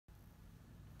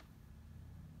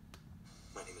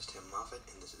is Tim Moffitt,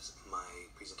 and this is my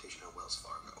presentation on Wells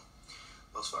Fargo.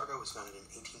 Wells Fargo was founded in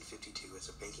 1852 as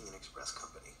a banking and express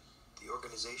company. The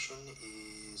organization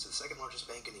is the second largest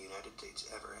bank in the United States,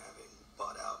 ever having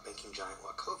bought out banking giant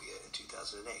Wachovia in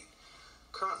 2008.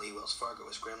 Currently, Wells Fargo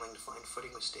is scrambling to find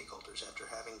footing with stakeholders after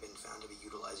having been found to be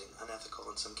utilizing unethical,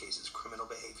 in some cases criminal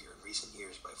behavior in recent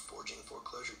years by forging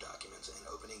foreclosure documents and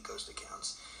opening ghost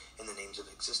accounts in the names of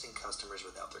existing customers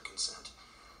without their consent.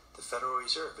 The Federal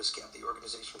Reserve has kept the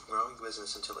organization from growing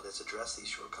business until it has addressed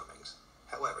these shortcomings.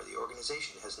 However, the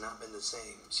organization has not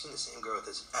seen the same growth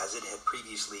as it had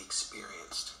previously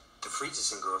experienced. The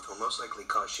freezes in growth will most likely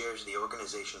cause shares of the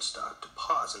organization's stock to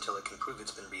pause until it can prove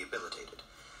it's been rehabilitated.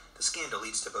 The scandal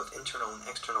leads to both internal and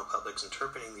external publics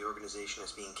interpreting the organization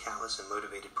as being callous and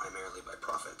motivated primarily by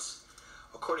profits.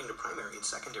 According to primary and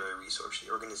secondary research,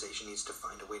 the organization needs to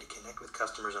find a way to connect with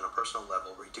customers on a personal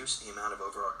level, reduce the amount of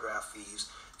overdraft fees,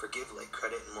 forgive late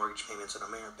credit and mortgage payments on a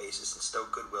merit basis, and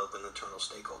stoke goodwill with internal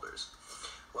stakeholders.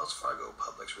 Wells Fargo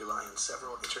publics rely on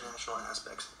several international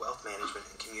aspects of wealth management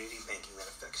and community banking that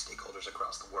affect stakeholders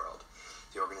across the world.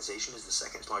 The organization is the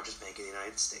second largest bank in the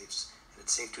United States, and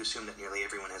it's safe to assume that nearly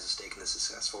everyone has a stake in the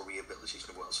successful rehabilitation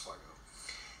of Wells Fargo.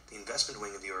 The investment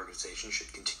wing of the organization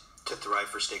should continue to thrive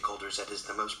for stakeholders. That is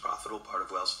the most profitable part of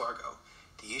Wells Fargo.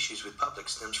 The issues with public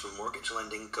stems from mortgage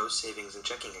lending, ghost savings and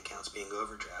checking accounts being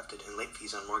overdrafted, and late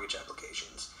fees on mortgage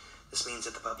applications. This means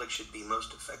that the public should be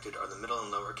most affected are the middle and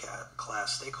lower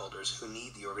class stakeholders who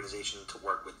need the organization to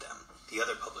work with them. The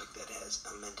other public that has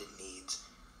amended needs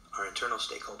are internal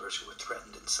stakeholders who were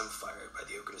threatened and some fired by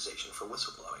the organization for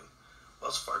whistleblowing.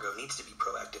 Wells Fargo needs to be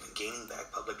proactive in gaining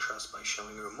back public trust by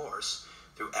showing remorse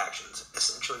through actions,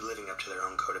 essentially living up to their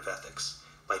own code of ethics.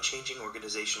 By changing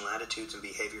organizational attitudes and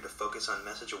behavior to focus on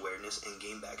message awareness and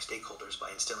gain back stakeholders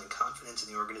by instilling confidence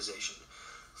in the organization,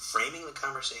 framing the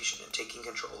conversation and taking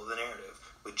control of the narrative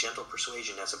with gentle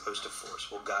persuasion as opposed to force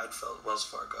will guide Wells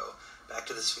Fargo back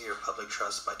to the sphere of public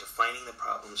trust by defining the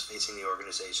problems facing the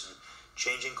organization,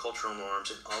 changing cultural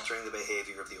norms, and altering the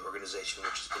behavior of the organization,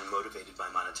 which has been motivated by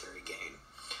monetary gain.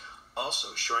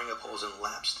 Also, shoring up holes in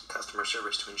lapsed customer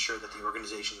service to ensure that the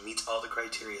organization meets all the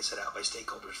criteria set out by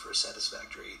stakeholders for a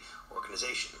satisfactory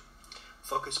organization.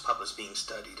 Focused publics being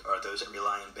studied are those that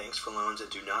rely on banks for loans and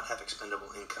do not have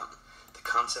expendable income. The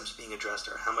concepts being addressed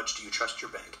are how much do you trust your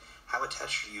bank, how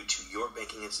attached are you to your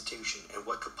banking institution, and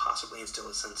what could possibly instill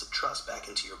a sense of trust back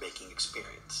into your banking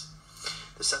experience.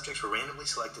 The subjects were randomly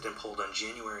selected and polled on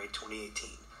January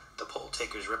 2018. The poll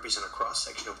takers represent a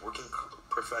cross-section of working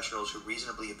professionals who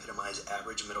reasonably epitomize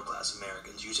average middle-class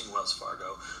Americans using Wells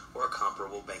Fargo or a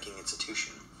comparable banking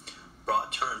institution.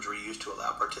 Broad terms were used to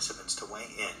allow participants to weigh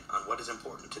in on what is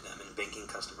important to them in banking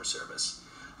customer service.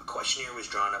 A questionnaire was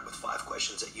drawn up with 5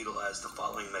 questions that utilized the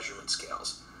following measurement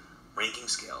scales: ranking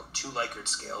scale, 2 Likert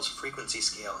scales, frequency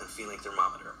scale, and feeling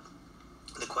thermometer.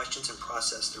 The questions and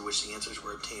process through which the answers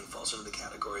were obtained falls into the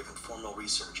category of informal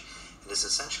research and is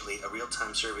essentially a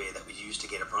real-time survey that was used to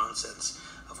get a broad sense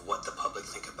of what the public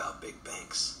think about big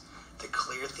banks. The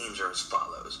clear themes are as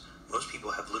follows. Most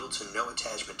people have little to no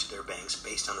attachment to their banks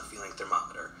based on the feeling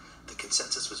thermometer. The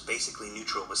consensus was basically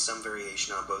neutral with some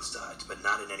variation on both sides, but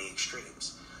not in any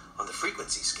extremes. On the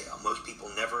frequency scale, most people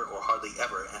never or hardly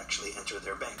ever actually enter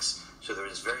their banks, so there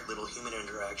is very little human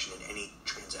interaction in any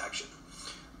transaction.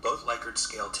 Both Likert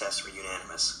scale tests were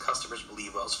unanimous. Customers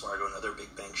believe Wells Fargo and other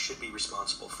big banks should be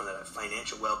responsible for the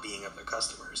financial well-being of their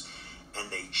customers, and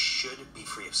they should be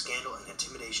free of scandal and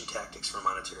intimidation tactics for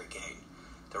monetary gain.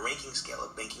 The ranking scale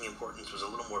of banking importance was a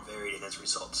little more varied in its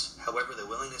results. However, the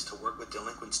willingness to work with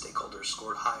delinquent stakeholders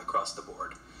scored high across the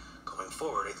board. Going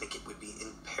forward, I think it would be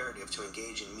imperative to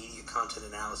engage in media content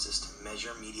analysis to measure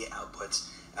media outputs,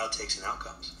 outtakes, and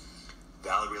outcomes.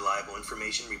 Valid, reliable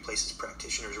information replaces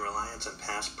practitioners' reliance on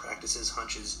past practices,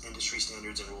 hunches, industry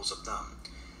standards, and rules of thumb.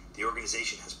 The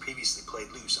organization has previously played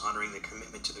loose, honoring their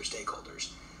commitment to their stakeholders.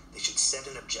 They should set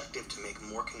an objective to make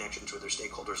more connections with their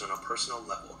stakeholders on a personal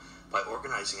level by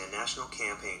organizing a national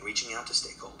campaign, reaching out to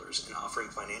stakeholders, and offering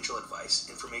financial advice.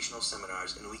 Informational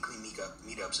seminars and weekly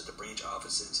meetups at the branch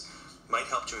offices might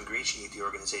help to ingratiate the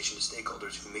organization to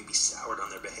stakeholders who may be soured on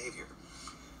their behavior.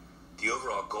 The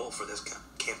overall goal for this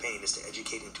campaign is to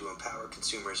educate and to empower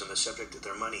consumers on the subject of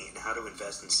their money and how to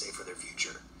invest and save for their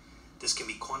future. This can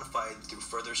be quantified through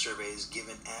further surveys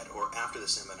given at or after the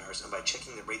seminars and by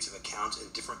checking the rates of accounts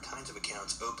and different kinds of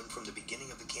accounts open from the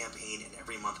beginning of the campaign and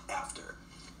every month after.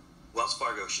 Wells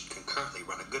Fargo should concurrently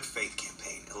run a good faith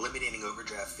campaign, eliminating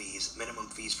overdraft fees, minimum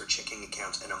fees for checking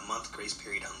accounts, and a month grace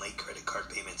period on late credit card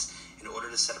payments in order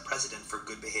to set a precedent for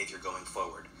good behavior going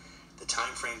forward. The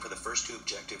time frame for the first 2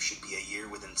 objectives should be a year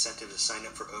with incentive to sign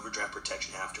up for overdraft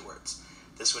protection afterwards.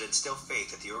 This would instill faith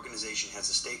that the organization has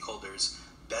the stakeholders'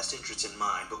 best interests in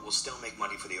mind, but will still make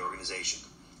money for the organization.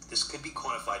 This could be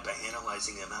quantified by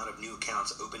analyzing the amount of new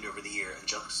accounts opened over the year and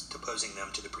juxtaposing them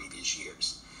to the previous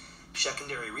years.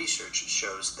 Secondary research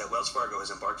shows that Wells Fargo has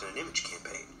embarked on an image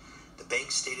campaign. The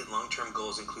bank's stated long-term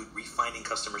goals include refining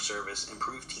customer service,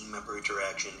 improved team member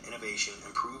interaction, innovation,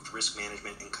 improved risk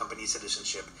management and company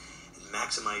citizenship, and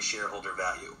maximize shareholder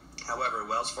value. However,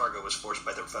 Wells Fargo was forced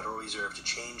by the Federal Reserve to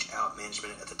change out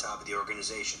management at the top of the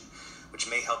organization, which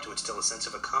may help to instill a sense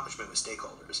of accomplishment with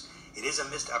stakeholders. It is a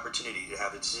missed opportunity to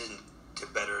have a decision to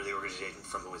better the organization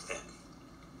from within.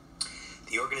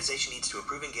 The organization needs to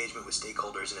improve engagement with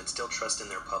stakeholders and instill trust in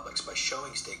their publics by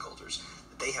showing stakeholders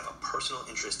that they have a personal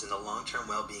interest in the long-term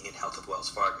well-being and health of Wells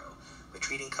Fargo, by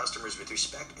treating customers with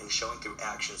respect and showing through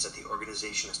actions that the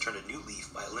organization has turned a new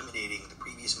leaf by eliminating the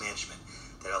previous management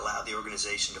that allowed the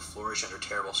organization to flourish under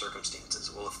terrible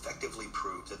circumstances, will effectively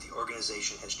prove that the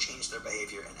organization has changed their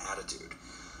behavior and attitude.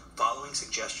 Following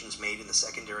suggestions made in the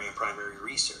secondary and primary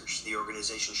research, the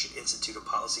organization should institute a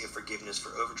policy of forgiveness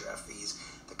for overdraft fees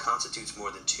that constitutes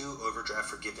more than 2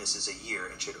 overdraft forgivenesses a year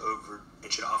and should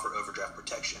offer overdraft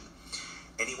protection.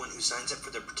 Anyone who signs up for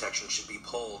the protection should be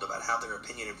polled about how their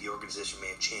opinion of the organization may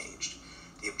have changed.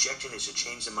 The objective is to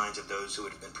change the minds of those who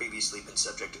had previously been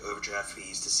subject to overdraft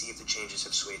fees to see if the changes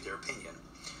have swayed their opinion.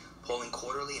 Polling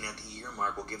quarterly and at the year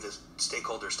mark will give the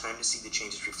stakeholders time to see the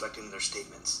changes reflected in their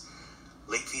statements.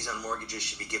 Late fees on mortgages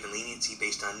should be given leniency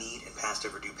based on need and past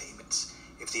overdue payments.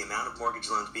 If the amount of mortgage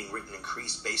loans being written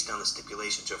increased based on the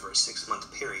stipulations over a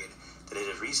 6-month period, then it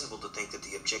is reasonable to think that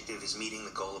the objective is meeting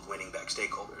the goal of winning back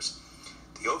stakeholders.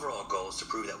 The overall goal is to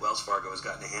prove that Wells Fargo has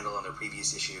gotten a handle on their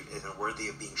previous issue and are worthy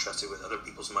of being trusted with other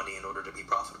people's money in order to be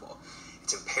profitable.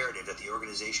 It's imperative that the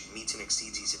organization meets and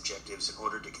exceeds these objectives in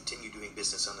order to continue doing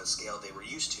business on the scale they were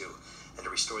used to and to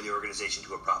restore the organization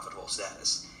to a profitable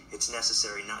status. It's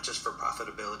necessary not just for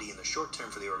profitability in the short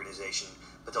term for the organization,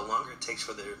 but the longer it takes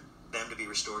for them to be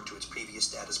restored to its previous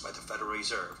status by the Federal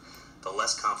Reserve, the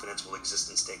less confidence will exist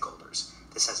in stakeholders.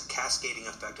 This has a cascading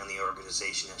effect on the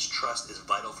organization, as trust is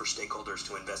vital for stakeholders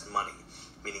to invest money,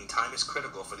 meaning time is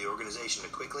critical for the organization to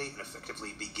quickly and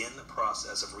effectively begin the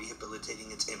process of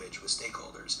rehabilitating its image with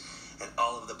stakeholders and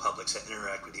all of the publics that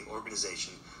interact with the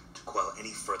organization to quell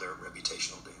any further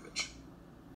reputational damage.